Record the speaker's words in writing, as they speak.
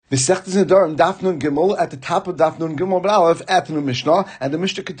Mesechtes Nedarim, Daf Nun Gimel, at the top of Daf Nun Gimel Aleph, at the Mishnah, and the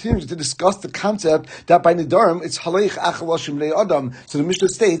Mishnah continues to discuss the concept that by Nedarim, it's Haleich Achal Shemlei Adam. So the Mishnah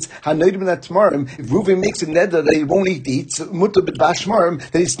states, HaNeidim at Tamarim, if Reuven makes a neder that he won't eat dates, Mutter B'Dvash Tamarim,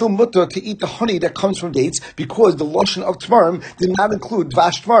 then he's still Mutter to eat the honey that comes from dates, because the Lashon of Tamarim did not include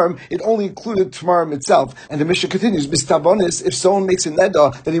Dvash Tamarim, it only included Tamarim itself. And the Mishnah continues, B'Stavonis, if someone makes a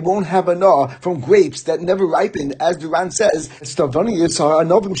neder that he won't have a nah from grapes that never ripened, as the Ran says, Stavonis are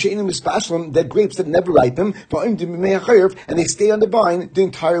Anovim that grapes that never ripen, and they stay on the vine the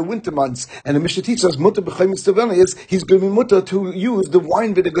entire winter months. And the Mishnah teaches us, he's going to be mutter to use the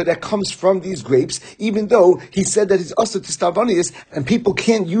wine vinegar that comes from these grapes, even though he said that he's also to stavanius, and people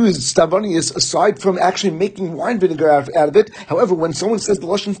can't use stavanius aside from actually making wine vinegar out of it. However, when someone says the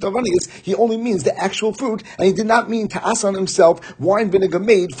lashon stavanius, he only means the actual fruit, and he did not mean to ask on himself wine vinegar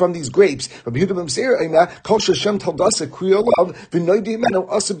made from these grapes. Rabbi Yehuda ben Meseir, Kol Sheshem Taldasa Kriyolav V'Noidi Menu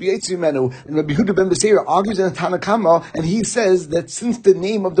Asa B'Yetzi Menu. And Rabbi Yehuda ben Meseir argues in the Tanakama, and he says that since the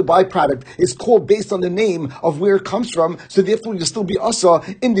name of the byproduct is called based on the name of where it comes from, so therefore you'll still be asa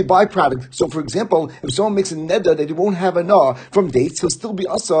in the byproduct. So for example, if someone makes a neder that he won't have enough from dates, he'll still be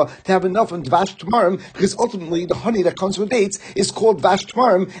asa to have enough from dvash tamarim, because ultimately the honey that comes from dates is called dvash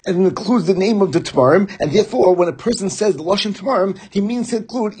tamarim, and it includes the name of the tamarim, and therefore when a person says the lashon tamarim, he means to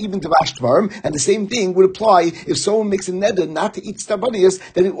include even dvash tamarim, and the same thing would apply if someone makes a neder not to eat stabanias,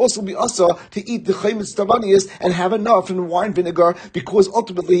 then it also be asa to eat the chayim stavanias and have enough in the wine vinegar, because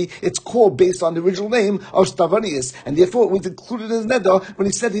ultimately it's called based on the original name of stavanias, and therefore it was included as neder when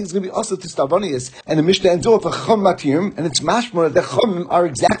he said he's going to be asa to stavanias. And the Mishnah ends off a chum matir, and it's mashma that chum are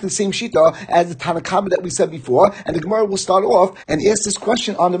exactly the same shita as the Tanakama that we said before, and the Gemara will start off and ask this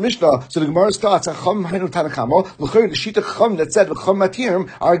question on the Mishnah. So the Gemara starts a chum hainu Tanakama, the shita chum that said the chum matir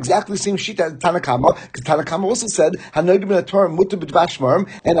are exactly the same shita as the Tanakama, because Tanakama also said hanoidim in a Torah mutter b'dvashmarim,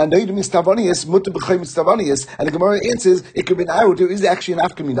 and hanoidim in stavanias mutter b'chayim stavanias. And the Gemara answers it could be out. There is actually an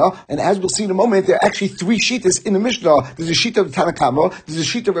afkamina, and as we'll see in a moment, there are actually three shitas in the Mishnah. There's a shita of the Tanakama, there's a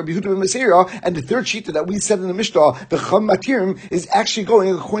shita of Rabbi Yehuda ben Meseir, and the third shita that we said in the Mishnah, the chum matirim, is actually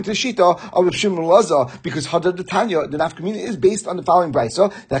going according to the shita of Rav Shimon Elazar, because Hadar the Tanya, the nafkamina, is based on the following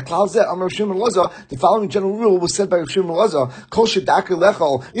brayso that Klal Zeh Amar Rav Shimon Elazar. The following general rule was said by Rav Shimon Elazar: Kol shedakar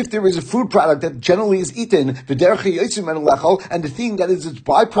lechol, if there is a food product that generally is eaten, v'derech yotzim men lechol, and the thing that is its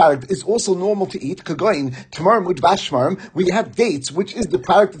byproduct is also normal to eat, kagoin tamarim udvash tamarim, we have dates, which is the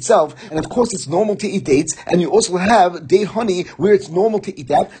product itself, and of course it's normal to eat dates, and you also have date honey where it's normal to eat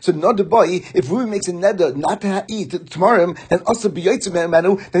that. So not the boy, if Reuven makes a neder not to eat tamarim, then also b'yotzim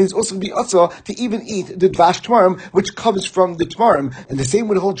menu, then he's also be also to even eat the dvash tamarim, which comes from the tamarim. And the same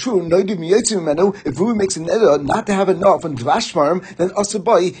would hold true. Noidim yotzim menu, if Reuven makes a neder not to have enough from dvash tamarim, then also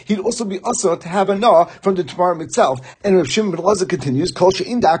boy, he'd also be also to have enough from the tamarim itself. And Rav Shimon ben Elazar continues, Kol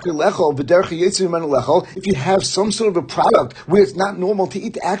she'in dakar lechol v'derech yotzim menu lechol, if you have some sort of a product where it's not normal to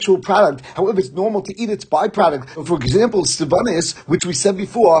eat the actual product, however it's normal to eat its byproduct. For example, stavanis, which we said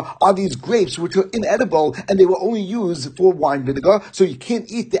before, are these grapes which are inedible and they were only used for wine vinegar, so you can't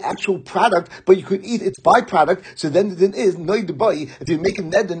eat the actual product, but you could eat its byproduct. So then the din is no debai. If you make a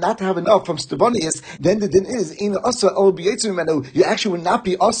neder not to have enough from stavanis, then the din is in asa el b'yetzim menu. You actually would not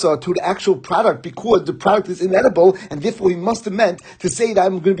be asa to the actual product because the product is inedible, and therefore he must have meant to say that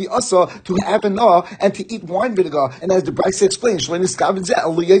I'm going to be asa to have enough and to eat wine vinegar. And as the Brisa explains, it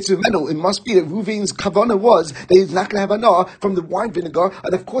must be that Reuven's kavanah was that he's not going to have enough from the wine vinegar,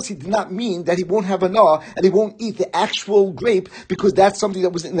 and of course he did not mean that he won't have enough and he won't eat the actual grape, because that's something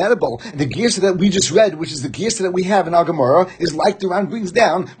that was inedible. And the girsa that we just read, which is the girsa that we have in our Gemara, is like the Ran brings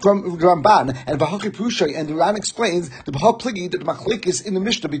down from Ramban and V'Haki Prushay, and the Ran explains the B'Hal Pligi, that the machlekes in the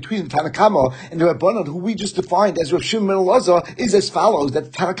Mishnah between the Tanakama and the Rabbanan, who we just defined as Rav Shimon ben Elazar, is as follows: that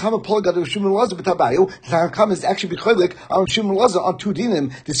the Tanakama Polga Rav Shimon ben Elazar b'Tabayu, the Tanakama is actually b'Cholik on Rav Shimon ben Elazar on two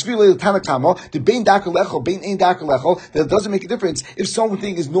dinim. The Sfirei Tanakama, the Bein Dakar Lechol, Bein Ein Dakar Lechol, that it doesn't make a difference if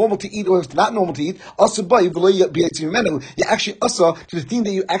something is normal to eat or if it's not normal to eat. Also, you actually asa to the thing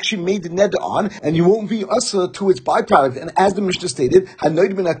that you actually made the neder on, and you won't be asa to its byproduct. And as the Mishnah stated,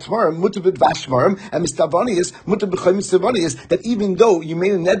 hanoidim in atmarim mutar b'dvash tamarim, and mistavanias mutar b'chayim stavanias, that even though you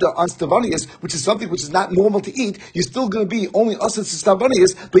made a neder on stavanias, which is something which is not normal to eat, you're still going to be only asa to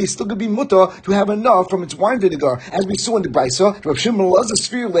stavanias, but you're still going to be mutar to have enough from its wine vinegar, as we saw in the Brisa. Rav Shimon ben Elazar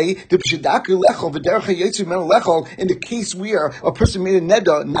Sfirei the p'shedakar lechol v'derech yotzim menu lechol, in the case where a person made a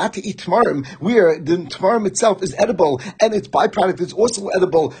neder not to eat tamarim, where the tamarim itself is edible and its byproduct is also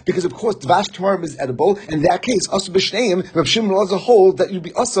edible, because of course dvash tamarim is edible. In that case, asa b'shneim, Rav Shimon ben Elazar holds that you'll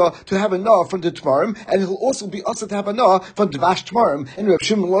be asa to have enough from the tamarim, and it'll also be asa to have enough from dvash tamarim. And Rav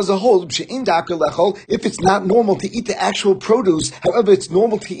Shimon ben Elazar holds b'she'in dakar lechol, if it's not normal to eat the actual produce, However, it's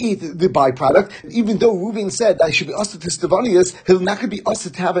normal to eat the byproduct, even though Reuven said I should be used to Stavanius, he'll not going to be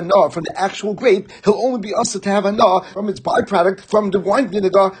used to have a nar from the actual grape, he'll only be used to have a nar from its byproduct, from the wine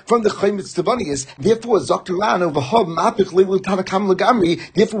vinegar, from the Chaymitz Stavanius. Therefore, Zaktaran over Hab Mapich Level Tanakam Lagamri,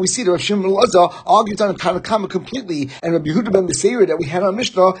 therefore we see that Rav Shimon Elazar argues on Tanakama completely, and Rabbi Yehuda ben Beseira that we had on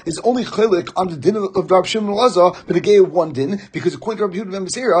Mishnah is only chaylik on the din of Rav Shimon Elazar, but a gay of one din, because according to Rabbi Yehuda ben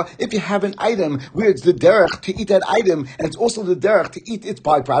Beseira, if you have an item where it's the derech to eat that item, and it's also the derech to eat its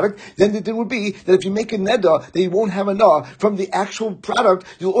byproduct, then the din would be that if you make a neder, that you won't have a nar from the actual product,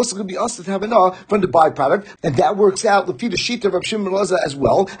 you're also going to be asked to have a nar from the byproduct, and that works out the feed sheet of Rav Shimon Elazar as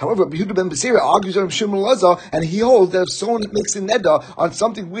well. However, Rabbi Yehuda ben Beseira argues on Rav Shimon Elazar, and he holds that if someone makes a neder on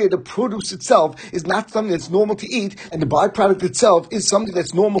something where the produce itself is not something that's normal to eat, and the byproduct itself is something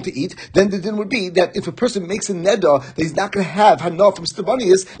that's normal to eat, then the din would be that if a person makes a neder that he's not going to have hana from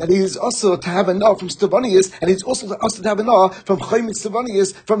Stavanius, that he is also to have hana from Stavanius, and he's also to have hana from Chaymitz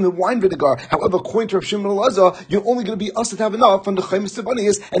Stavanius, from the wine vinegar. However, according to Rav Shimon Elazar, you're only going to be to have hana from the Chaymitz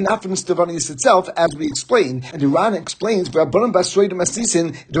Stavanius and not from the Stavanius itself, as we explained. And the Ran explains the Rabbanan that stated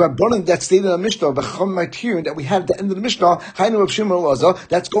in the Mishnah, that we had at the end of the Mishnah, Hainu Rav Shimon Elazar,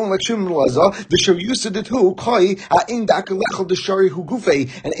 that's going like Shimon Elazar, the Shar Yusad it who koi in dakalechel the Shari who gufe,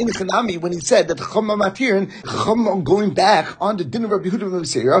 and in Chanami when he said that Chama Matirin Chama going back on the din of Rabbi Yehuda ben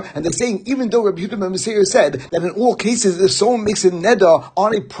Beseira, and they're saying even though Rabbi Yehuda ben Beseira said that in all cases if someone makes a neder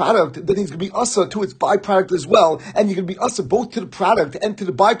on a product, then he's going to be asa to its byproduct as well, and you're going to be asa both to the product and to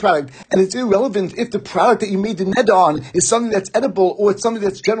the byproduct, and it's irrelevant if the product that you made the neder on is something that's edible or it's something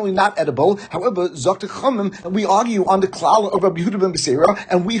that's generally not edible. However, Zokta Chamim, we argue on the klal of Rabbi Yehuda ben Beseira,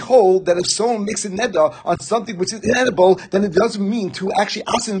 and we hold that if someone makes a neder on something which is inedible, then it doesn't mean to actually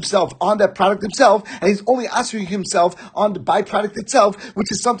answer himself on that product himself, and he's only answering himself on the byproduct itself,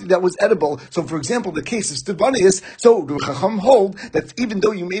 which is something that was edible. So, for example, the case of Stavanius, so the Chacham hold that even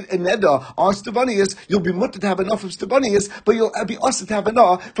though you made a neder on Stavanius, you'll be mutter to have enough of Stavanius, but you'll be asked to have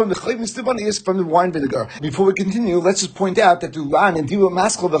enough from the Chaymitz Stavanius, from the wine vinegar. Before we continue, let's just point out that the Ran and Diva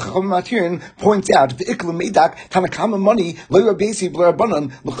Maskal, the Chacham Matirin, points out the Ikla Medak, Tanakama money, Leira Basi,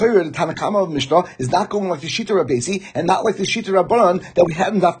 Blarabanan, L'chayra, the Tanakama of Mishnah, is not going like the Shita Rabbasi, and not like the Shita Rabbanan that we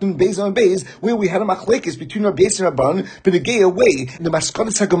had in Dafnun Beis on Beis, where we had a machlekes between Rabbasi and Rabbanan, but a gay away. The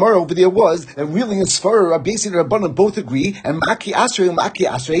Maskonis HaGemara over there was that really in Sfara, Rabbasi and Rabbanan both agree, and Maki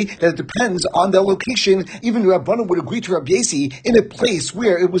Asrei, that it depends on their location. Even Rabbanan would agree to Rabbasi in a place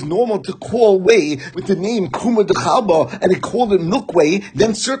where it was normal to call way with the name Kuma Dechalba, and they called it milk way,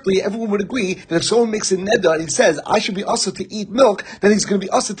 then certainly everyone would agree that if someone makes a neder and he says, I should be also to eat milk, then he's going to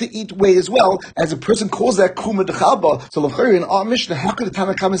be also to eat whey as well, as a person calls that kuma dechalba. So in our Mishnah, how could the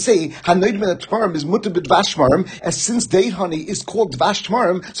Tanakhama say hanoid ben atmarim is mutter b'dvash tmarim, and since date honey is called dvash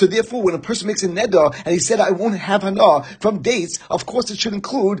tmarim, so therefore when a person makes a neder and he said I won't have hana from dates, of course it should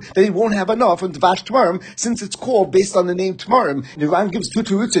include that he won't have hana from dvash tmarim, since it's called based on the name tmarim. The Ran gives two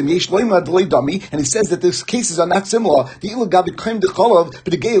terutzim, yesh loima delay dummy, and he says that these cases are not similar. The ilagabi kaim decholov,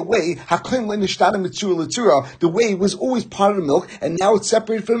 but the gay way hakim le'nishtanim mitzura l'tzura. The whey was always part of the milk, and now it's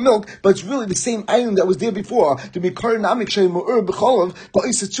separated from the milk, but it's really the same item that was there before. When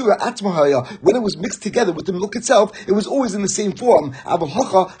it was mixed together with the milk itself, it was always in the same form. Over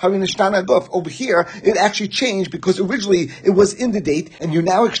here, it actually changed because originally it was in the date, and you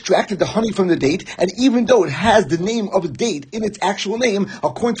now extracted the honey from the date, and even though it has the name of a date in its actual name,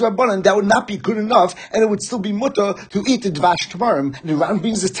 according to Rabbanan, that would not be good enough, and it would still be mutter to eat the dvash tamarim. The Ran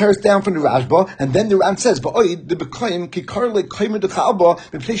brings this teretz down from the Rashba, and then the Ran says, the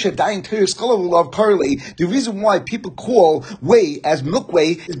reason why people call whey as milk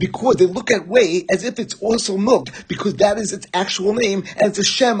whey is because they look at whey as if it's also milk, because that is its actual name, and it's a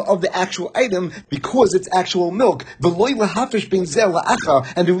shem of the actual item, because it's actual milk. And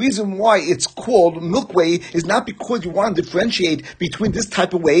the reason why it's called milk whey is not because you want to differentiate between this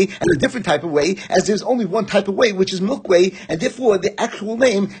type of whey and a different type of whey, as there's only one type of whey, which is milk whey, and therefore the actual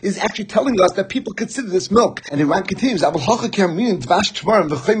name is actually telling us that people consider this milk. And the Ran continues,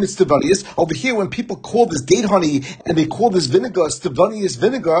 over here when people call this date honey and they call this vinegar Stavanius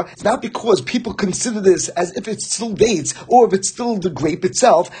vinegar, it's not because people consider this as if it's still dates or if it's still the grape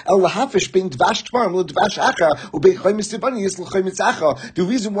itself. The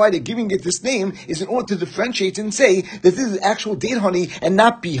reason why they're giving it this name is in order to differentiate and say that this is actual date honey and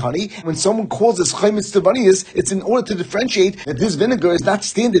not bee honey. When someone calls this Chaymitz Stavanius, it's in order to differentiate that this vinegar is not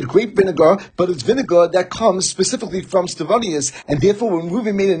standard grape vinegar, but it's vinegar that comes specifically from Stavanius. And therefore, when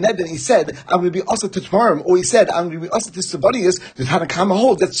Reuven made a neder and he said, I'm going to be also to Tamarim, or he said, I'm going to be also to Stavanius, the Tanakama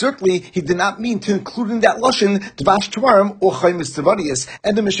holds that certainly he did not mean to include in that lashon Dvash Tamarim or Chaymitz Stavanius.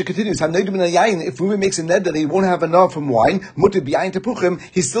 And the Mishnah continues, if Reuven makes a neder that he won't have enough from wine, mutter b'yayin tepuchim,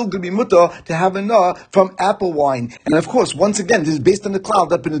 he's still going to be mutter to have a na from apple wine. And of course, once again, this is based on the cloud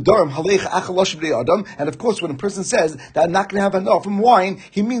that b'nedarim halech achalosh b'nei adam. And of course, when a person says that I'm not going to have a na from wine,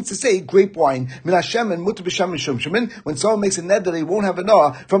 he means to say grape wine. Min Hashem and mutter b'shem shumshimin. When someone makes a ned that he won't have a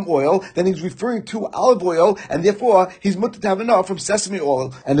na from oil, then he's referring to olive oil, and therefore he's mutter to have a na from sesame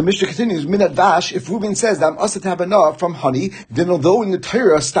oil. And the Mishnah continues, min advash. If Reuben says that I'm also to have a na from honey, then although in the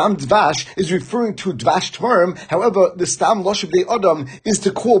Torah stam dvash is referring to dvash term, however, the stam losh b'nei adam is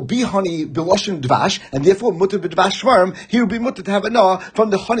to call bee honey b'loshen dvash, and therefore mutter b'dvash term, he will be mutter to have a na from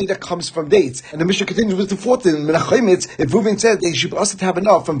the honey that comes from dates. And the Mishnah continues with the fourth thing, if Reuben says that he should also have a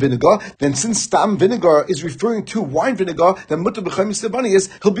na from vinegar, then since stam vinegar is referring to wine vinegar, then mutter b'chayim stevanius,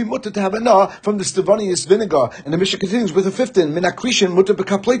 he'll be mutter to have a na from the stevanius vinegar. And the Mishnah continues with the fifth thing, minakrishin mutter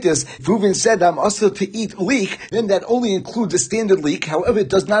b'kaplatis. If Reuben said I'm also to eat leek, then that only includes a standard leek. However, it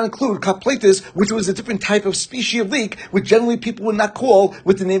does not include kaplatis, which was a different type of species of leek, which generally people would not call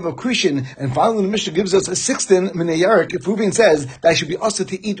with the name of krishin. And finally, the Mishnah gives us a sixth thing, minayarik. If Reuben says that I should be also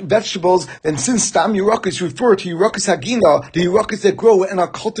to eat vegetables, then since stam yirakas refer to yirakas hagina, the yirakas that grow and are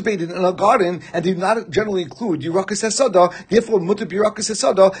cultivated in a garden, and do not generally include yirakas hasada, therefore mutter b'yirakas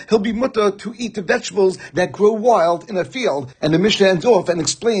hasada, he'll be mutter to eat the vegetables that grow wild in a field. And the Mishnah ends off and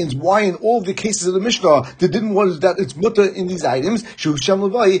explains why in all the cases of the Mishnah, the din was that it's mutter in these items,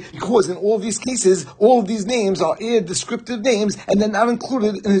 because in all these cases, all of these names are air descriptive names, and they're not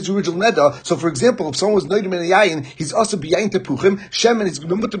included in his original neder. So for example, if someone was noidim in a yayin, he's also b'yayin tepuchim, shemen is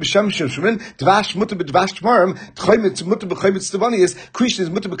mutter b'shem shemshumin, dvash mutter b'dvash tmarim, tchaymitz mutter b'chaymitz tevanias, krishin is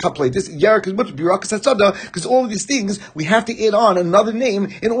mutter b'kaplatis, yarik is mutter b'yirakas hatzada, because all of these things, we have to add on another name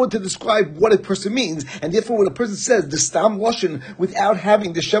in order to describe what a person means. And therefore, when a person says the stam lashon without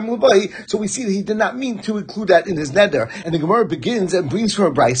having the shem levay, so we see that he did not mean to include that in his neder. And the Gemara begins and brings from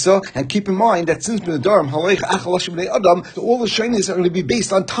a brisa, and keep in mind that since b'nedarim halech achalosh b'nei adam, so all the shaynis are going to be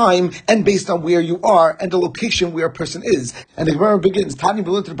based on time and based on where you are and the location where a person is. And the Gemara begins, Tani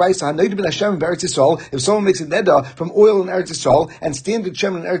b'lin to the brisa, hanoid ben Hashem v'eretz Yisrael. If someone makes a neder from oil in Eretz Yisrael, and standard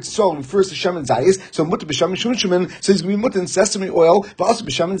shem in Eretz Yisrael refers to shem and zayis, so mutter b'shem shemen, so he's going to be mutter in sesame oil, but also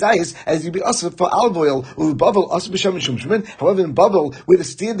b'shem and zayis, as he'll be also for olive oil, or bavel also b'shem shemen. However, in bavel, where the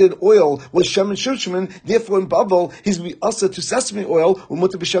standard oil was shem and shemen, therefore in bavel he's going to be also to sesame oil, or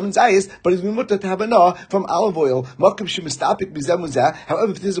mutter b'shem and zayis, but he's going to be mutter to have a na from olive oil. However,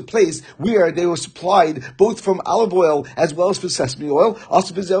 if there's a place where they were supplied both from olive oil as well as for sesame oil,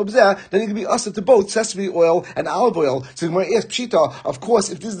 also then it can be also to both sesame oil and olive oil. So when I ask Pshita, of course,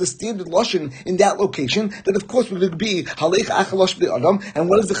 if this is the standard lashon in that location, then of course we're going to be halech achalosh b'nei adam. And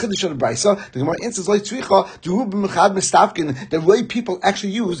what is the chiddush of the brisa? The Gemara answers like tzricha duhu b'mechad mistafkin. The way people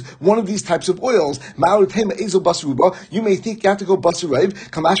actually use one of these types of oils. You may think you have to go basurev.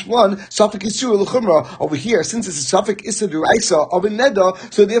 Kamash one safek isur l'chumra. Over here, since it's a safek isur d'raisa of a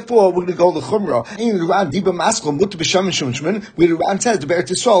neda, so therefore we're going to go l'chumra. In the Ran diba maskal mutter b'shem shemshmin, where the Ran says the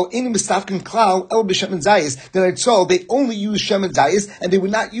Be'eretz Yisrael any mistafkin klal el b'shem and zayis. Then at Yisrael they only use shem and zayis, and they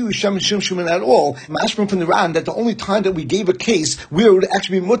would not use shem and shemshmin at all. Mashman from the Ran that the only time that we gave a case where it would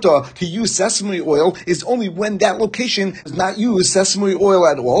actually be mutter to use sesame oil is only when that location does not use sesame oil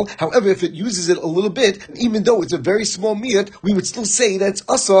at all. However, if it uses it a little bit, even though it's a very small miyat, we would still say that it's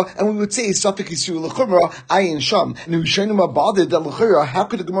asa, and we would say safek yisur l'chumra ayin sham. And we shouldn't have bothered that l'chumra. How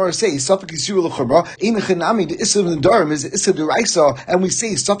could the Gemara say safek yisur l'chumra? Ein chenami the issa of the darim is issa d'raisa, and we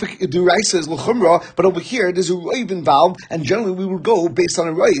say safek d'raisa is l'chumra. But over here there's a raiv involved, and generally we would go based on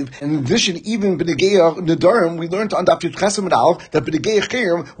a raiv. And in addition, even b'negeya nedarim, we learned on Daf Chesam and Alf that b'negeya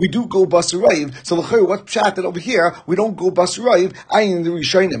chayim we do go basarayv. So l'chayim, what's pshat that over here we don't go basarayv? Ayin the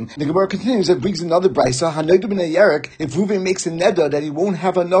rishonim. The Gemara continues and brings another brisa. Hanoid ben Yarik, if Reuven makes a neder that he won't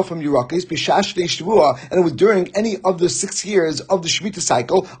have enough from Yerakis b'shash shvua, and it was during any of the 6 years of the Shemitah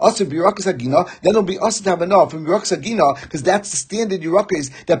cycle, also b'Yerakis hagina, then it'll be also to have enough from Yerakis hagina, because that's the standard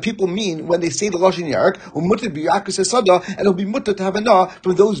Yerakis that people mean when they say the lashon Yarik, or mutter b'Yerakis hasada, and it'll be mutter to have enough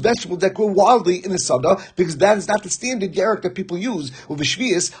from those vegetables that grow wildly in the sada, because that is not the standard Yarik that people use. With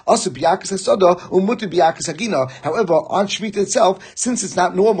Shvius, also b'Yerakis hasada, or mutter b'Yerakis hagina. However, on Shemitah itself, since it's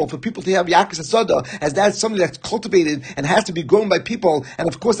not normal for people to have Yarakis hasada, as that's something that's cultivated and has to be grown by people, and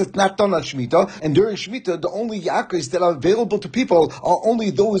of course it's not done on Shemitah, and during Shemitah, the only Yarakis that are available to people are only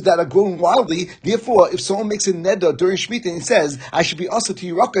those that are grown wildly. Therefore, if someone makes a neder during Shemitah and says, I should be also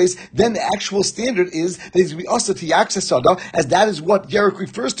to Yerakis, then the actual standard is that he's going to be also to Yarakis hasada, as that is what Yerik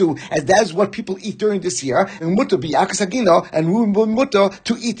refers to, as that is what people eat during this year, and mutter b'Yerakis hagina, and mutter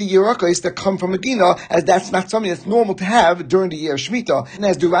to eat the Yerakis that come from Agina, as that's not something that's normal to have during the year of Shemitah. And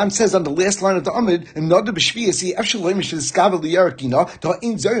as Duran says on the last line of the Amid, another b'Shvius, he actually mishes skavel the Yerakina, to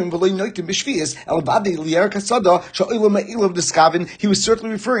in zerim v'loy noitim b'Shvius, elvadi he was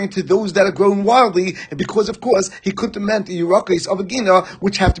certainly referring to those that are grown wildly, because of course he couldn't have meant the Yerakis of a Gina,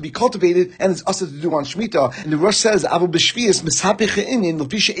 which have to be cultivated and is also to do on Shemitah. And the Rosh says, Aval b'shvius mishapiche inin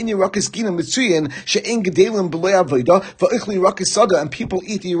lefisha in Yerakis Gina mitzuyin she'en gedalim b'lei avoda va'ich Yerakis sada, and people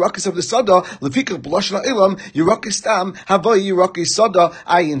eat the Yerakis of the sada lefikach b'lashon ha'elam Yerakis stam havay Yerakis sada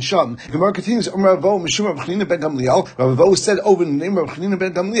ayin sham. The Gemara continues, Rav Mishum Rav Chanina ben Gamliel. Rav said over in the name of Rav Chanina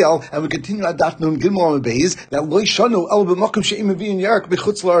ben Gamliel, and we continue at Daf Nun Gimel on Beis, that lo shanu el b'makom she'im mevi'in Yerak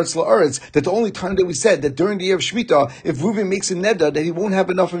b'chutz la'aretz la'aretz, that the only time that we said that during the year of Shemitah, if Reuven makes a neder that he won't have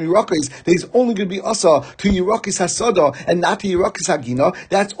enough of Yerakis, that he's only going to be asa to Yerakis hasada and not to Yerakis hagina,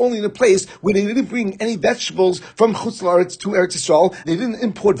 that's only in a place where they didn't bring any vegetables from chutz la'aretz to Eretz Yisrael, they didn't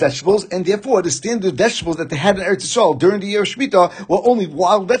import vegetables, and therefore the standard vegetables that they had in Eretz Yisrael during the year of Shemitah were only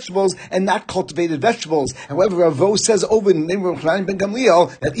wild vegetables and not cultivated vegetables. However, Rav says over in the name of Rav ben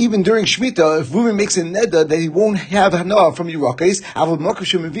Gamliel that even during Shemitah, if Reuven makes a neder that he won't have hana from Yerakis,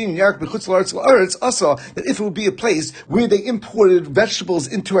 that if it would be a place where they imported vegetables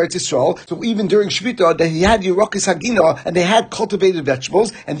into Eretz Yisrael, so even during Shemitah that he had Yerakis hagina and they had cultivated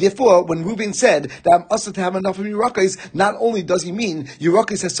vegetables, and therefore when Reuven said that I'm also to have enough of Yerakis, not only does he mean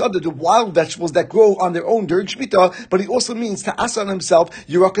Yerakis hasada, the wild vegetables that grow on their own during Shemitah, but he also means to asa on himself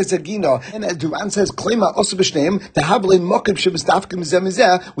Yerakis hagina. And as Duran says, Klema also b'shneim to havlin mokim shebistafkim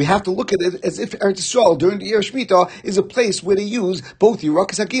zemizeh, we have to look at it as if Eretz Yisrael during the year of Shemitah is a place where they use both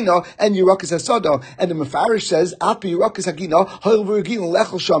Yerakis hagina and Yerakis hasada. And the Mefarish says, Api Yerakis hagina, ha'il v'regin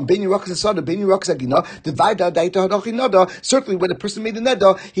lechel sham ben Yerakis hasada ben Yerakis hagina, divaida daita hadachi nada. Certainly, when a person made a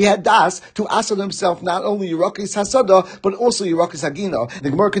neder, he had das to asa himself not only Yerakis hasada but also Yerakis hagina. The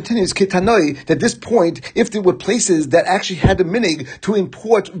Gemara continues, Kitanoi, that this point, if there were places that actually had a minig to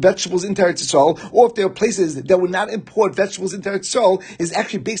import vegetables into Eretz Yisrael, or if there were places that would not import vegetables into Eretz Yisrael, is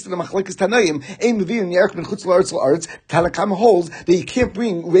actually based on the Machlekes Tanaim. Ein mevi'in Yerak ben chutz la'aretz la'aretz. Tanakama holds that you can't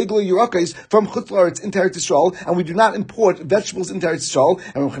bring regular Yerakis from chutz la'aretz into Eretz Yisrael, and we do not import vegetables into Eretz Yisrael.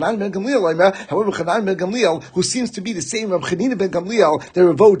 And Rav Chanan ben Gamliel, however, Chanan ben Gamliel, who seems to be the same Rav Chanina ben Gamliel that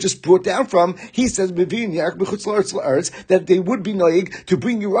Ravo just brought down from, he says mevi'in Yerak ben chutz la'aretz la'aretz, that they would be noig to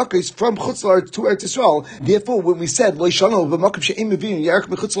bring Yerakis from chutz la'aretz to Eretz Yisrael. Therefore, when we said lo yishanu b'makom she'im mevi'in Yerak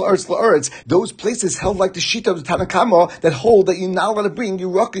ben chutz la'aretz la'aretz, those places held like the Shita of the Tanakama that hold that you're not allowed to bring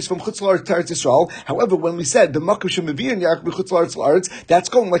Yerakis from chutz la'aretz to Eretz Yisrael. However, when we said the makom she'mevi'in Yerak ben chutz la'aretz la'aretz, that's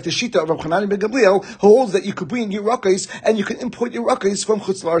going like the Shita of Rav Chanan ben Gamliel, who holds that you could bring Yerakis and you can import Yerakis from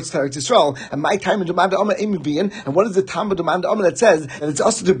chutz la'aretz to Eretz Yisrael. And my time in Demand Amma ein mevi'in, and what is the time of Demand Amma that says that it's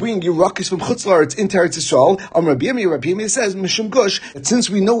also to bring Yerakis from chutz la'aretz into Eretz Yisrael? Rabbi Yirmiyah says mishum gush, that since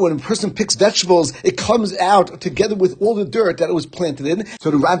we know when a person picks vegetables, it comes out together with all the dirt that it was planted in.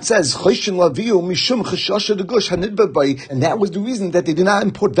 So the Ran says mishum chashasha de gush hanidba bay, and that was the reason that they did not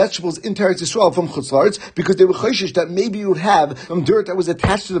import vegetables into Eretz Yisrael from chutz la'aretz, because they were choshish that maybe you would have some dirt that was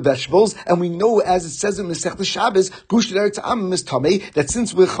attached to the vegetables, and we know, as it says in Masechta Shabbos, gush eretz am is tamei, that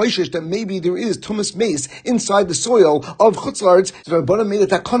since we're choshish that maybe there is tumas mace inside the soil of chutz la'aretz, so the Rebbeinu made a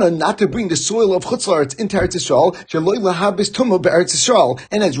takana not to bring the soil of chutz la'aretz into Eretz Yisrael, sheloi lahabis tumah be'Eretz Yisrael.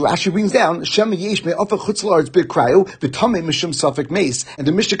 And as Rashi brings down, Shem yesh me'ofa chutz la'aretz b'krayu v'tamei mishum safek mace. And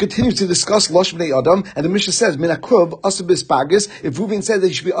the Mishnah continues to discuss Losh Bnei Adam, and the Mishnah says, Min akruv asa b'spargus. If Reuven said that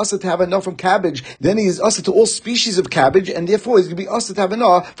he should be asa to have enough from cabbage, then he is asa to all species of cabbage, and therefore he's going to be asa to have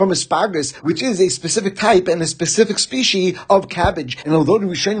enough from asparagus, which is a specific type and a specific species of cabbage. And although the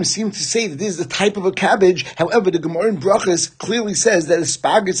Rishonim seem to say that this is the type of a cabbage, however, the Gemara in Brachos clearly says that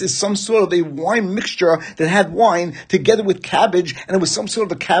asparagus is some sort of a wine mixture that had wine together with cabbage, and it was some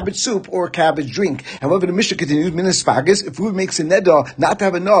sort of a cabbage soup or a cabbage drink. However, the Mishnah continues, Min asparagus, if Reuven makes a neder not to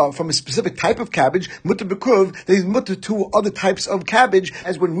have enough from a specific type of cabbage, mutter b'kruv, that he's mutter to other types of cabbage,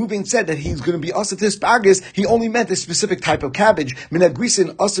 as when Reuven said that he's going to be asa to asparagus, he only meant a specific type of cabbage. Min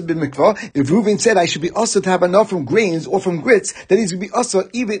agrisin asa b'mikvah, if Reuven said I should be asa to have enough from grains or from grits, then he's going to be asa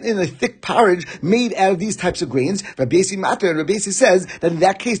even in a thick porridge made out of these types of grains. Rabbi Yossi Matter, and Rabbi Yossi says that in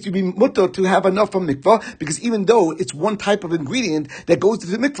that case you'd be mutter to have enough from mikvah, because even though it's one type of ingredient that goes to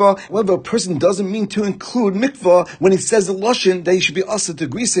the mikvah, however, a person doesn't mean to include mikvah when he says the lashon that he should be asa to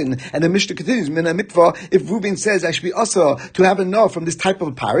grisin. And the Mishnah continues, Min mikvah, if Reuven says I should be asa to have enough from this type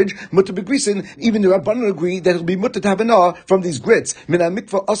of porridge, mutter begrisin, even the Rabbanan agree that it'll be mutter to have enough from these grits. Min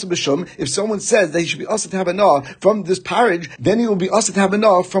mikvah asa b'shum, if someone says that he should be asa to have enough from this porridge, then he will be asa to have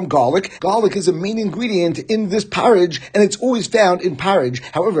enough from garlic. Garlic is a main ingredient in this porridge, and it's always found in porridge.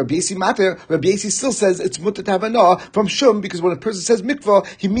 However, Rabbi Yossi Matter, Rabbi Yossi still says it's mutter to have enough from shum, because when a person says mikvah,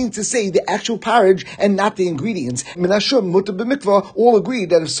 he means to say the actual porridge and not the ingredients. Min hashum mutter b'mikvah, all agree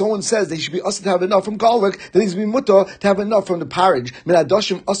that if someone says they should be asa to have enough from garlic, then he's going to be mutter to have enough from the porridge. Min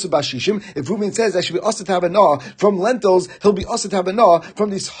hadoshim asa b'ashishim, Tayim, if Reuven says I should be also to have a nah from lentils, he'll be also to have a nah from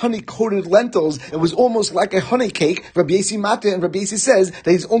these honey-coated lentils. It was almost like a honey cake. Rabbi Yossi Mata, and Rabbi Yossi says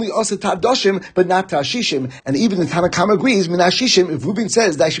that he's only also to Hadoshim, but not to Ashishim. And even the Tanakama agrees, Min Ashishim, if Reuven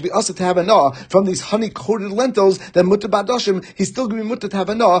says that I should be also to have a nah from these honey-coated lentils, then Mutter Badoshim, he's still going to be Mutter to have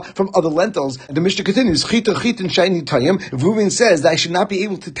a nah from other lentils. And the Mishnah continues, Chita, Chitin, Shiny Tayim. If Reuven says that I should not be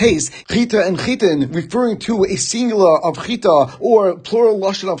able to taste Chita and Chitin, referring to a singular of Chita or plural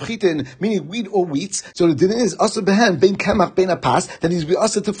lashon of Chitin, meaning wheat or wheats, so the din is asa behen bein kemach bein apas, that he's be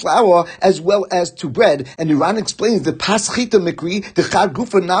asa to flour as well as to bread. And Iran explains the pas Chita mikri, the chad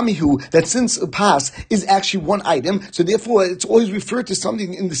gufa namihu, that since a pas is actually one item, so therefore it's always referred to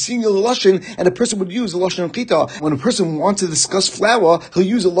something in the singular lashon, and a person would use a lashon of Chita. When a person wants to discuss flour, he'll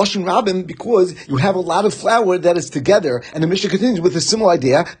use a lashon rabim because you have a lot of flour that is together. And the Mishnah continues with a similar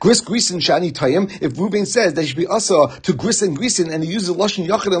idea, gris grisin shani tayim. If Reuven says that he should be asa to gris and grisin, and he uses lashon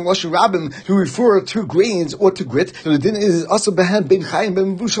yachid and lashon rabim to refer to grains or to grit, so the din is asa behen ben chayim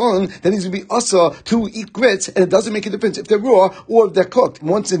ben vushalon, then he's going to be asa to eat grits, and it doesn't make a difference if they're raw or if they're cooked.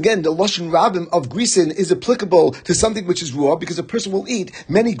 Once again, the lashon rabim of grisin is applicable to something which is raw, because a person will eat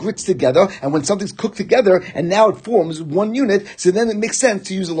many grits together, and when something's cooked together and now it forms one unit, so then it makes sense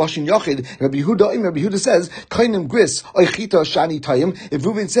to use a lashon yachid. Rabbi Yehuda says kainim gris oichita shani tayim. If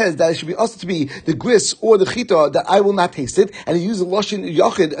Reuven says that it should be also to be the gris or the chita, that I will not taste it, and he uses a lashon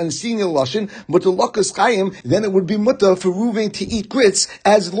yachid and seeing a lashon mutalakas chayim, then it would be mutter for Reuven to eat grits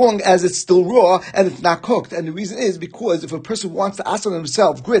as long as it's still raw and it's not cooked. And the reason is because if a person wants to ask on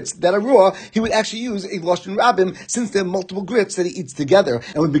himself grits that are raw, he would actually use a lashon rabim, since there are multiple grits that he eats together.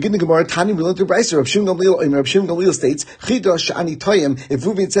 And we begin the Gemara Tani we learn to Brayser. Rav Shimon Gamliel states chita shani tayim. If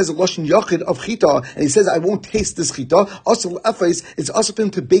Reuven says a lashon yachid of chita and he says I won't taste this chita, also efes, it's also for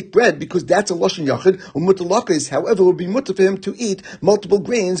him to bake bread because that's a lashon yachid. Umutalakas, however, would be mutter for him to eat multiple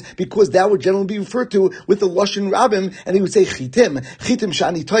grains because that would generally be referred to with the lashon rabim, and he would say chitim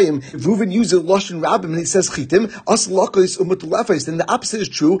shani tayim. If Reuven uses lashon rabim and he says chitim, aslakos umutalefes, then the opposite is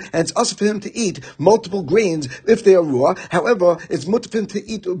true, and it's also for him to eat multiple grains if they are raw. However, it's mutter for him to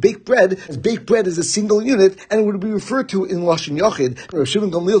eat baked bread, as baked bread is a single unit, and it would be referred to in lashon yachid. Rav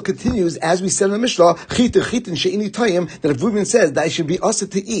Shimon Gamliel continues, as we said in the Mishnah, chitin she'ini tayim, that if Reuven says that I should be asa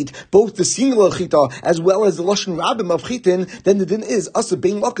to eat both the singular chita as well as the lashon rabim of chitin, then the din is asa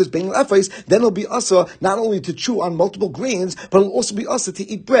bein lakas bein lefes. Then it'll be asa not only to chew on multiple grains, but it'll also be asa to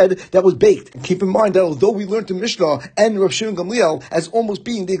eat bread that was baked. And keep in mind that although we learned the Mishnah and Rav Shimon Gamliel as almost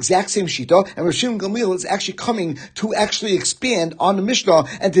being the exact same shita, and Rav Shimon Gamliel is actually coming to actually expand on the Mishnah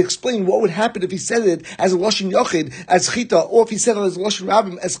and to explain what would happen if he said it as a lashon yachid as chita, or if he said it as a lashon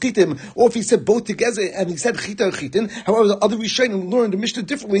rabim as chitim, or if he said both together and he said chita and chitin. However, the other Rishonim learned the Mishnah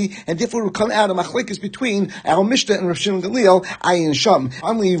differently, and therefore it would come out a machlekes between our Mishnah and Rav Shimon Gamliel, Ayin Sham.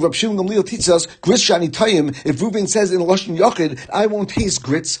 Finally, Rav Shimon Gamliel teaches us gris shani tayim. If Reuven says in lashon yachid, I won't taste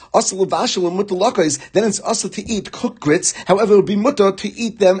grits, asa levashel and mutter lakos, then it's asa to eat cooked grits. However, it would be mutter to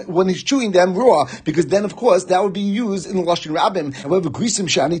eat them when he's chewing them raw, because then of course that would be used in the lashon rabim. However, grisim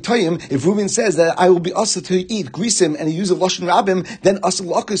shani tayim, if Reuven says that I will be asa to eat grisim and he uses lashon rabim, then asa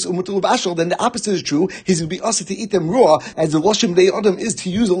lakos and mutter levashel, then the opposite is true. He's going to be asa to eat them raw, as the lashon dei adam is to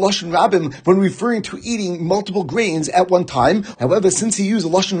use a lashon rabim when referring to eating multiple grains at one time. However, since he used a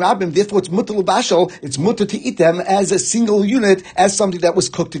lashon rabim, therefore it's mutter levashel, it's mutter to eat them as a single unit, as something that was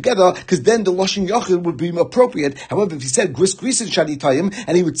cooked together, because then the lashon yachid would be appropriate. However, if he said gris and shani tayim,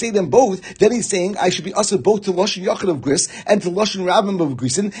 and he would say them both, then he's saying I should be asa both to lashon yachid of gris and to lashon rabim of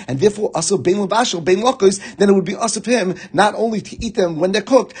grisin, and therefore asa bein levashel bein lakos. Then it would be asa for him not only to eat them when they're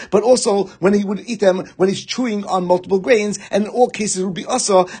cooked, but also when he would eat them when he's chewing on multiple grains. And in all cases, it would be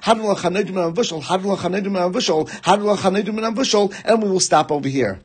asa hadul chanedim and avushal, hadul chanedim and avushal, hadul chanedim and avushal. And we will stop over here.